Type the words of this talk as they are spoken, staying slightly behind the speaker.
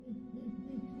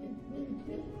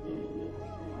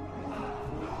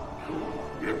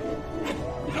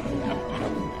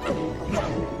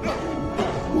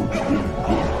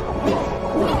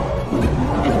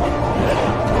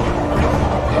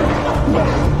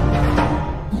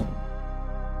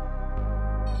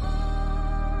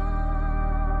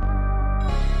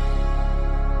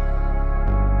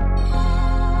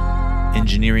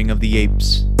Engineering of the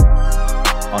Apes.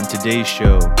 On today's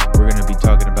show, we're going to be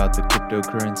talking about the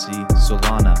cryptocurrency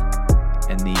Solana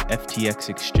and the FTX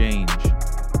exchange.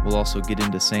 We'll also get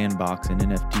into Sandbox and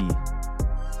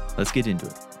NFT. Let's get into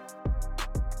it.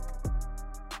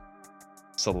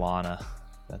 Solana.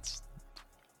 That's...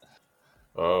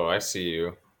 Oh, I see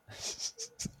you.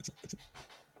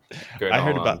 Going I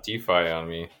heard all about on DeFi on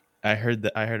me. I heard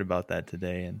about that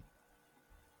today, and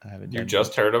I haven't. You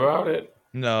just heard about it?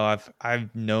 No,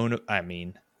 I've known. I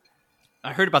mean,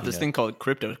 I heard about this thing called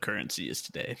cryptocurrencies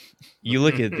today. You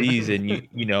look at these, and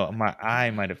you know, my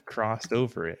eye might have crossed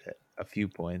over it at a few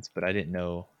points, but I didn't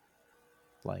know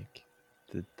like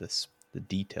the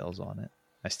details on it.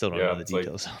 I still don't know the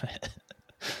details on it.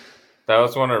 That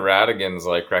was one of Radigan's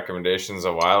like recommendations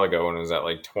a while ago when it was at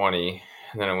like 20,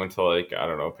 and then it went to like, I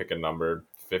don't know, pick a number,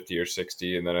 50 or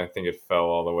 60, and then I think it fell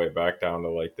all the way back down to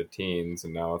like the teens,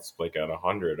 and now it's like at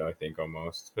 100, I think,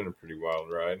 almost. It's been a pretty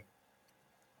wild ride.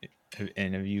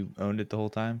 And have you owned it the whole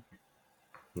time?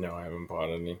 No, I haven't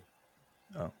bought any.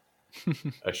 Oh.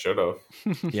 I should have.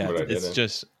 Yeah, but it's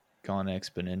just gone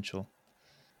exponential.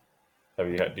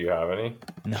 Do you have any?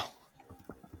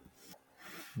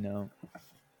 No.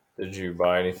 Did you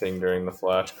buy anything during the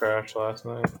flash crash last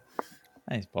night?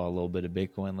 I just bought a little bit of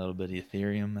Bitcoin, a little bit of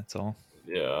Ethereum, that's all.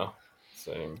 Yeah,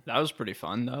 same. That was pretty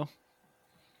fun, though.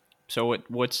 So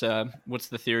what's the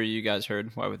theory you guys heard?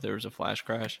 Why there was a flash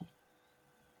crash?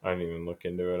 I didn't even look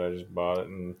into it. I just bought it,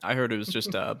 and I heard it was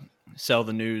just sell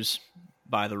the news,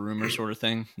 buy the rumor sort of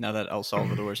thing. Now that El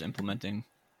Salvador is implementing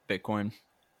Bitcoin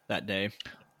that day,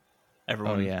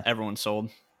 everyone sold.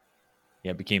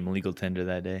 Yeah, it became legal tender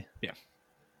that day. Yeah.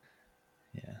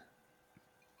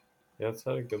 Yeah, it's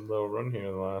had a good little run here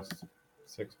in the last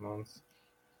 6 months.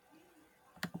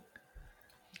 I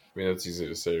mean, that's easy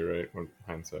to say, right? With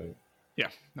hindsight. Yeah,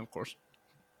 of course.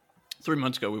 3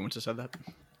 months ago, we went to said that.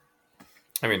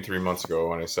 I mean, 3 months ago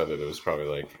when I said it, it was probably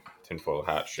like tinfoil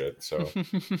hat shit. So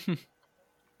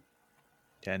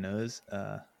yeah, no,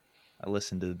 I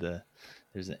listened to the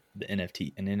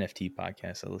NFT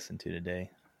podcast I listened to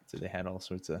today. So they had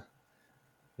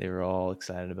they were all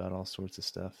excited about all sorts of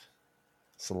stuff.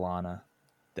 Solana,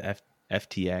 the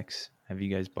FTX. Have you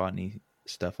guys bought any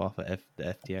stuff off of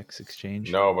the FTX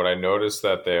exchange? No, but I noticed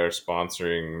that they are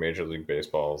sponsoring Major League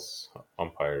Baseball's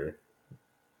umpire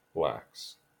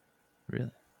blacks.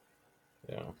 Really?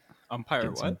 Yeah. Umpire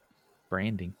what?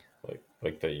 Branding.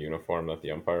 Like the uniform that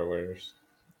the umpire wears.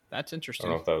 That's I interesting.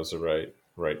 don't know if that was the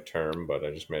right term, but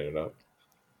I just made it up.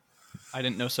 I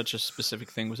didn't know such a specific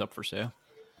thing was up for sale.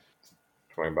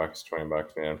 $20,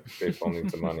 $20, man. Baseball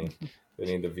needs the money. They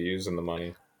need the views and the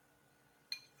money.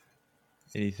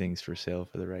 Anything's for sale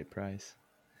for the right price.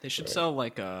 They should sell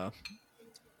like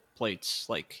plates.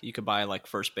 Like you could buy like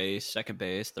first base, second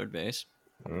base, third base.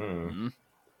 Mm.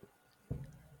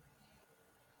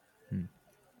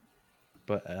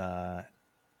 But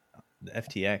the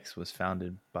FTX was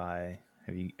founded by,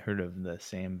 have you heard of the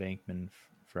Sam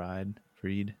Bankman-Fried?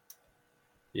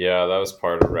 Yeah, that was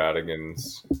part of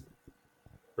Radigan's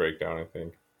breakdown, I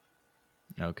think.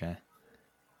 Okay.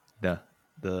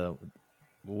 The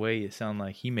way it sounded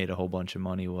like he made a whole bunch of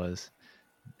money was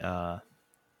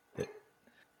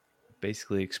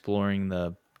basically exploring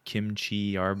the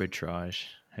kimchi arbitrage.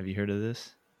 Have you heard of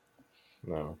this?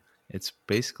 No. It's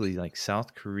basically like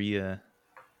South Korea,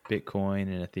 Bitcoin,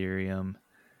 and Ethereum.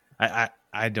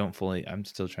 I'm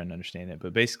still trying to understand it,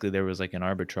 but basically there was like an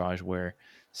arbitrage where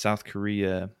South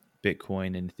Korea,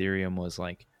 Bitcoin, and Ethereum was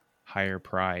like higher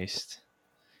priced,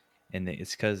 and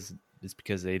it's because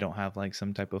they don't have like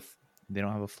they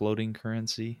don't have a floating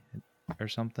currency or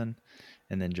something.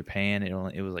 And then Japan,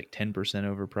 it was like 10%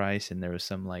 overpriced, and there was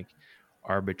some like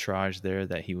arbitrage there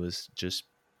that he was just,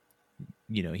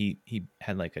 you know, he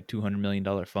had like a $200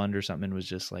 million fund or something and was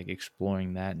just like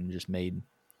exploring that and just made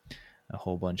a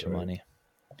whole bunch of money.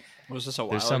 Was this a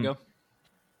while ago?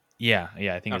 Yeah,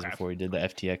 I think it was before he did the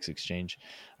FTX exchange.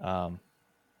 But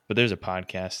there's a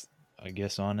podcast, I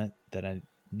guess, on it that I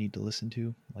need to listen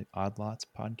to, like Odd Lots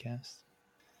podcast.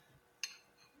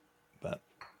 But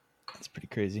that's pretty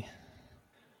crazy.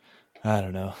 I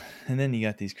don't know. And then you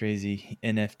got these crazy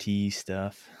NFT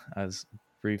stuff. I was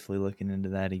briefly looking into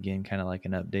that again, kind of like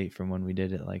an update from when we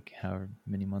did it like however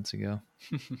many months ago.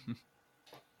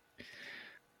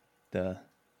 So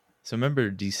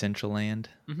remember Decentraland?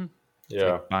 Mm-hmm.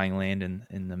 Yeah. Like buying land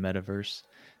in the metaverse.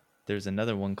 there's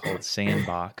another one called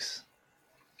Sandbox,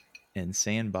 and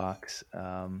Sandbox,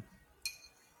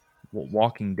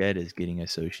 Walking Dead is getting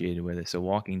associated with it. So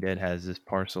Walking Dead has this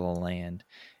parcel of land,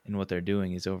 and what they're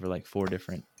doing is over like 4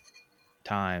 different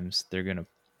times they're going to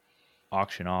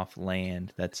auction off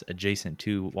land that's adjacent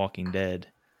to Walking Dead.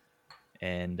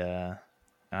 And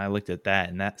I looked at that,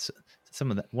 and that's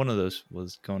one of those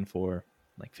was going for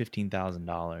like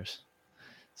 $15,000.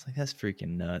 It's like, that's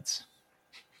freaking nuts.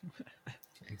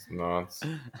 It's nuts.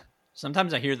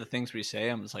 Sometimes I hear the things we say,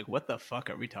 I'm just like, what the fuck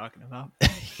are we talking about?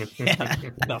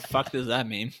 The fuck does that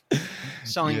mean?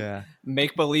 Selling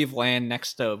make-believe land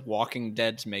next to Walking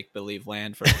Dead's make-believe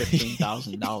land for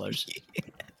 $15,000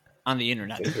 on the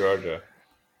internet. In Georgia.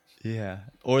 Yeah.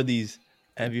 Or these,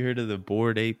 have you heard of the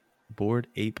Bored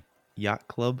Ape Yacht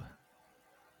Club?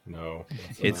 No.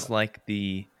 It's like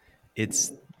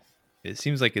it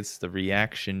seems like it's the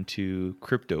reaction to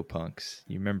CryptoPunks.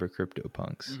 You remember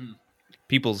CryptoPunks? Mm-hmm.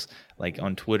 People's like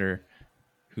on Twitter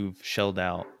who've shelled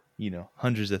out,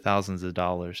 hundreds of thousands of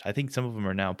dollars. I think some of them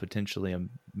are now potentially $1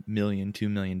 million, $2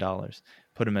 million.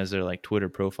 Put them as their like Twitter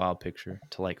profile picture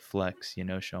to like flex,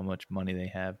 show how much money they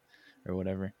have or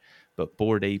whatever. But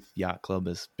Bored Ape Yacht Club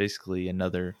is basically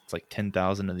it's like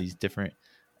 10,000 of these different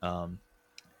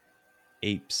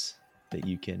apes that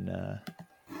you can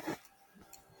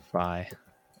buy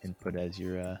and put as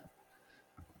your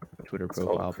Twitter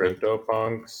profile.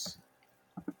 CryptoPunks.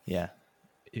 Yeah.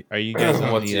 Are you guys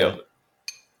on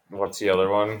what's the other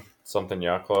one? Something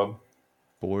Yacht Club?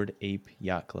 Bored Ape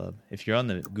Yacht Club. If you're on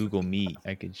the Google Meet,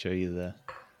 I could show you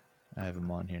I have them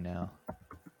on here now.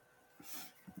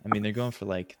 I mean, they're going for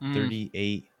like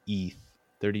 38 ETH,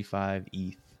 35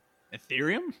 ETH.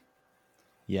 Ethereum?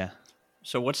 Yeah.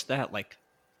 So what's that, like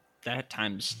that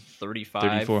times 35?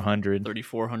 3,400.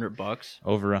 $3,400?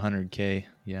 Over 100K,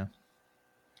 yeah.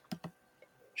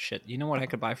 Shit, you know what I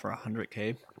could buy for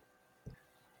 100K?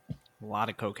 A lot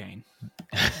of cocaine.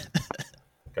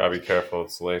 Gotta be careful,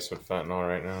 it's laced with fentanyl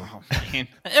right now. Oh man,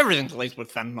 everything's laced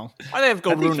with fentanyl. Why do they have to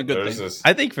go ruin a good thing?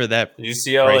 I think for that you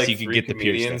see how price, like you can get the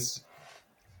pure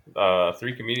stuff.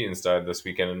 3 comedians died this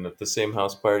weekend at the same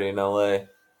house party in LA.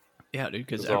 Yeah, dude,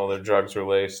 because all their drugs were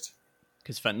laced.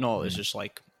 Because fentanyl is just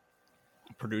like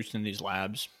produced in these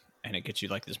labs, and it gets you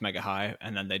like this mega high,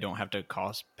 and then they don't have to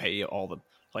pay all the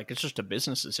it's just a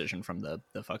business decision from the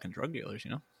fucking drug dealers,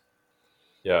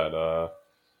 Yeah,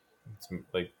 it's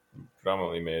like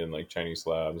predominantly made in like Chinese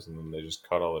labs, and then they just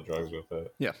cut all the drugs with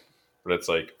it. Yeah, but it's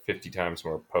like 50 times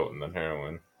more potent than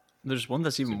heroin. There's one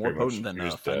that's even more potent than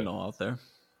fentanyl out there.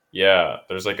 Yeah,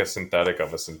 there's like a synthetic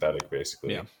of a synthetic,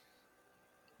 basically. Yeah,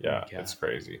 yeah. It's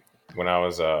crazy. When I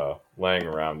was laying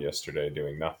around yesterday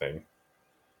doing nothing,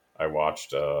 I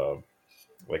watched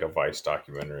like a Vice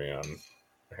documentary on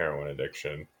heroin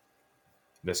addiction.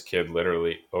 This kid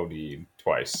literally OD'd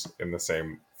twice in the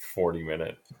same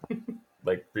 40-minute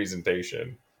like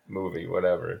presentation, movie,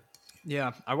 whatever.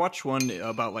 Yeah, I watched one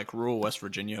about like rural West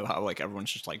Virginia, how like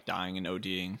everyone's just like dying and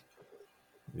ODing.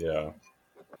 Yeah,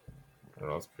 I don't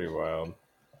know, it's pretty wild.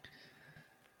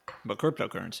 But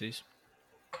cryptocurrencies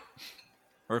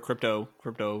or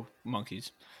crypto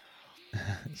monkeys.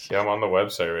 Yeah, I'm on the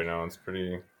website right now. It's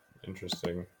pretty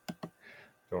interesting.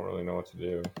 Don't really know what to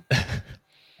do.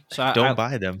 So don't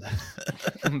buy them.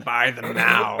 Buy them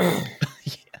now.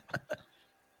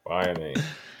 Buy an ape.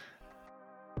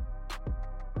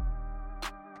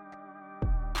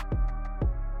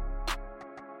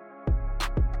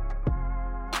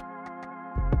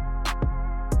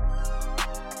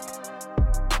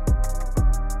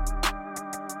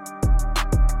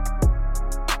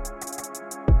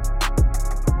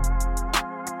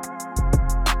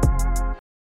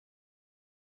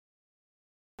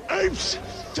 Apes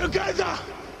together,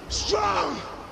 strong.